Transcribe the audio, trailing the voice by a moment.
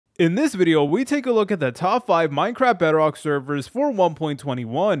In this video, we take a look at the top 5 Minecraft Bedrock servers for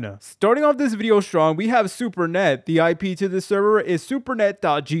 1.21. Starting off this video strong, we have SuperNet. The IP to this server is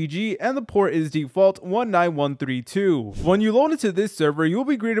supernet.gg and the port is default 19132. When you load into this server, you'll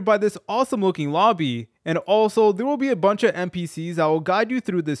be greeted by this awesome looking lobby. And also, there will be a bunch of NPCs that will guide you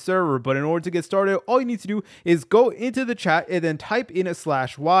through this server, but in order to get started, all you need to do is go into the chat and then type in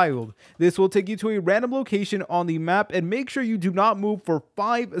 /wild. This will take you to a random location on the map, and make sure you do not move for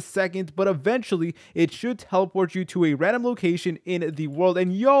 5 seconds, but eventually it should teleport you to a random location in the world.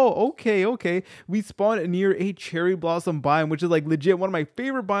 And yo, okay, we spawned near a cherry blossom biome, which is like legit one of my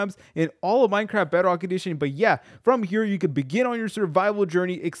favorite biomes in all of Minecraft Bedrock Edition. But yeah, from here you can begin on your survival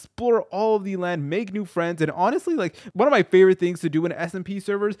journey, explore all of the land, make new friends, and honestly, like, one of my favorite things to do in SMP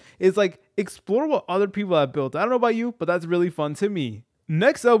servers is like explore what other people have built. I don't know about you, but that's really fun to me.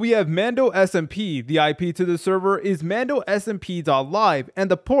 Next up, we have Mando SMP. The IP to the server is mandosmp.live and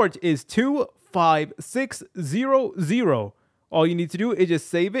the port is 25600. All you need to do is just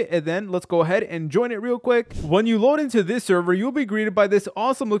save it, and then let's go ahead and join it real quick. When you load into this server, you'll be greeted by this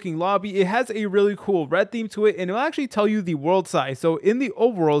awesome looking lobby. It has a really cool red theme to it, and it'll actually tell you the world size. So in the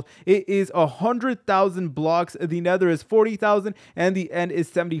overworld, it is 100,000 blocks. The nether is 40,000, and the end is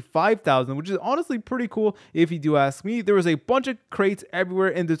 75,000, which is honestly pretty cool if you do ask me. There was a bunch of crates everywhere,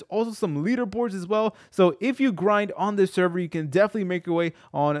 and there's also some leaderboards as well. So if you grind on this server, you can definitely make your way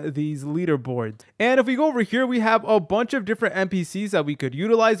on these leaderboards. And if we go over here, we have a bunch of different NPCs that we could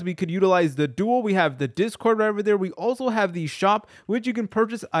utilize. We could utilize the duel. We have the Discord right over there. We also have the shop, which you can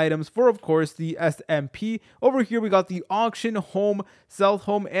purchase items for, of course, the SMP. Over here, we got the auction, home, south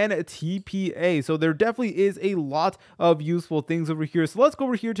home, and TPA. So there definitely is a lot of useful things over here. So let's go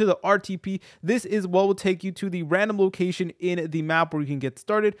over here to the RTP. This is what will take you to the random location in the map where you can get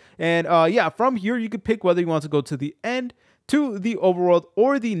started. And yeah, from here, you can pick whether you want to go to the end, to the overworld,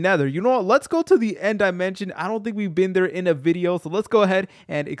 or the nether. You know what, let's go to the end dimension. I don't think we've been there in a video, so let's go ahead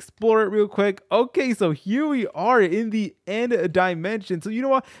and explore it real quick. Okay, so here we are in the end dimension. So you know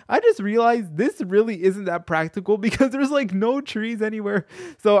what, I just realized this really isn't that practical because there's like no trees anywhere.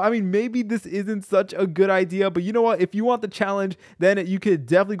 So I mean, maybe this isn't such a good idea, but you know what, if you want the challenge, then you could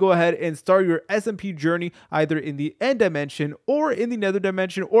definitely go ahead and start your SMP journey either in the end dimension or in the nether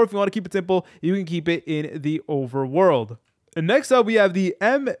dimension, or if you want to keep it simple, you can keep it in the overworld. And next up, we have the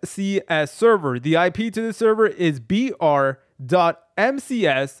MCS server. The IP to the server is br.mcs.gg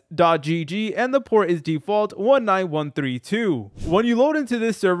and the port is default 19132. When you load into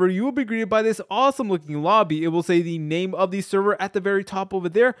this server, you will be greeted by this awesome looking lobby. It will say the name of the server at the very top over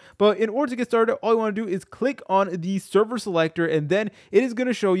there, but in order to get started, all you want to do is click on the server selector, and then it is going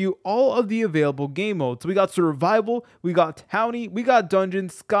to show you all of the available game modes. So we got survival, we got towny, we got dungeon,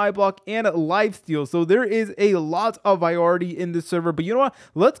 skyblock, and lifesteal. So there is a lot of variety in this server, but you know what,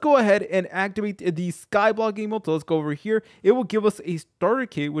 let's go ahead and activate the skyblock game mode. So let's go over here. It will give us a starter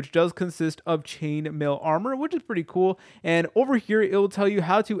kit, which does consist of chainmail armor, which is pretty cool. And over here, it will tell you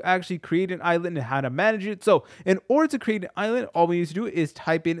how to actually create an island and how to manage it. So in order to create an island, all we need to do is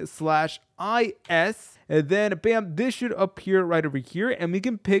type in /is, and then bam, this should appear right over here, and we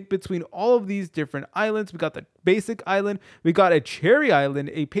can pick between all of these different islands. We got the basic island, we got a cherry island,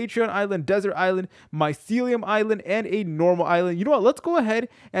 a Patreon island, desert island, mycelium island, and a normal island. You know what, let's go ahead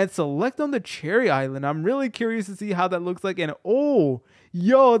and select on the cherry island. I'm really curious to see how that looks like. And oh,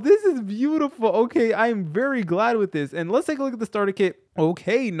 yo, this is beautiful. Okay, I'm very glad with this. And let's take a look at the starter kit.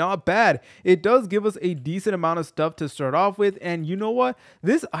 Okay, not bad. It does give us a decent amount of stuff to start off with, and you know what,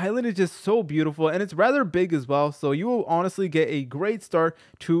 this island is just so beautiful, and it's rather big as well, so you will honestly get a great start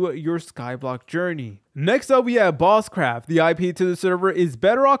to your skyblock journey. Next up, we have Bosscraft. The IP to the server is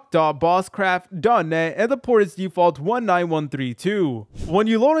bedrock.bosscraft.net and the port is default 19132. When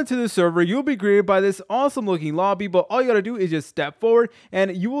you load into the server, you'll be greeted by this awesome looking lobby, but all you gotta do is just step forward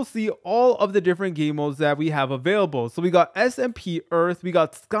and you will see all of the different game modes that we have available. So we got SMP Earth, we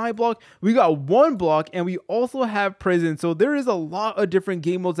got Skyblock, we got One Block, and we also have Prison. So there is a lot of different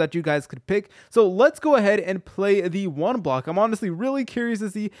game modes that you guys could pick. So let's go ahead and play the One Block. I'm honestly really curious to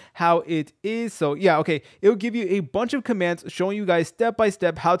see how it is. So yeah, okay, it will give you a bunch of commands showing you guys step by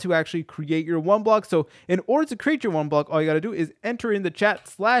step how to actually create your one block. So in order to create your one block, all you got to do is enter in the chat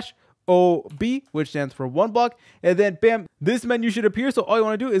 /OB, which stands for one block, and then bam, this menu should appear. So all you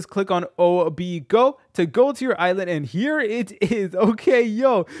want to do is click on OB go, to go to your island, and here it is. Okay,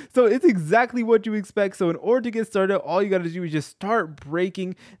 yo, so it's exactly what you expect. So in order to get started, all you got to do is just start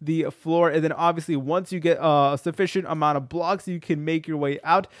breaking the floor, and then obviously once you get a sufficient amount of blocks, you can make your way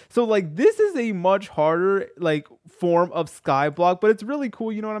out. So like this is a much harder like form of sky block, but it's really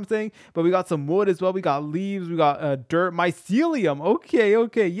cool, you know what I'm saying? But we got some wood as well, we got leaves, we got dirt, mycelium.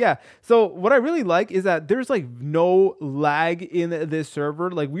 Okay, yeah. So what I really like is that there's like no lag in this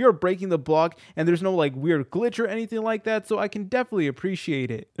server. Like we are breaking the block and there's no like weird glitch or anything like that, so I can definitely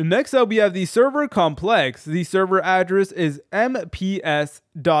appreciate it. Next up, we have the server complex. The server address is mps.mc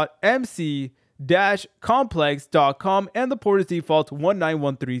complex.com and the port is default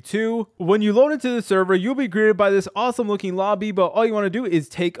 19132. When you load into the server, you'll be greeted by this awesome looking lobby, but all you want to do is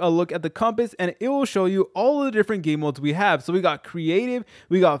take a look at the compass and it will show you all of the different game modes we have. So we got creative,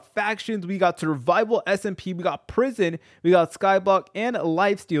 we got factions, we got survival SMP, we got prison, we got skyblock, and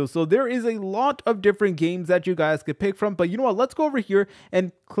lifesteal. So there is a lot of different games that you guys could pick from, but you know what, let's go over here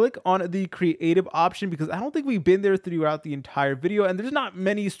and click on the creative option because I don't think we've been there throughout the entire video, and there's not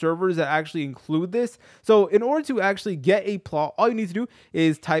many servers that actually include this. So in order to actually get a plot, all you need to do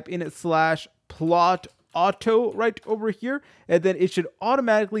is type in /plot auto right over here, and then it should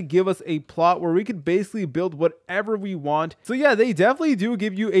automatically give us a plot where we can basically build whatever we want. So yeah, they definitely do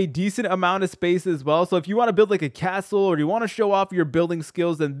give you a decent amount of space as well. So if you want to build like a castle or you want to show off your building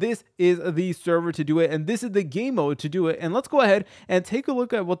skills, then this is the server to do it, and this is the game mode to do it. And let's go ahead and take a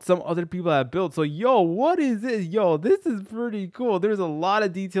look at what some other people have built. So yo, what is this? Yo, this is pretty cool. There's a lot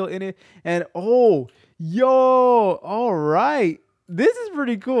of detail in it, and oh yo, all right, this is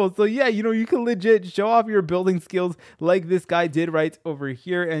pretty cool. So yeah, you know, you can legit show off your building skills like this guy did right over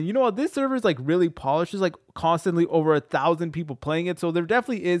here. And you know what, this server is like really polished. There's like constantly over 1,000 people playing it, so there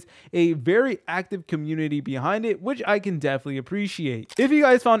definitely is a very active community behind it, which I can definitely appreciate. If you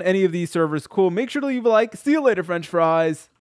guys found any of these servers cool, make sure to leave a like. See you later, French fries.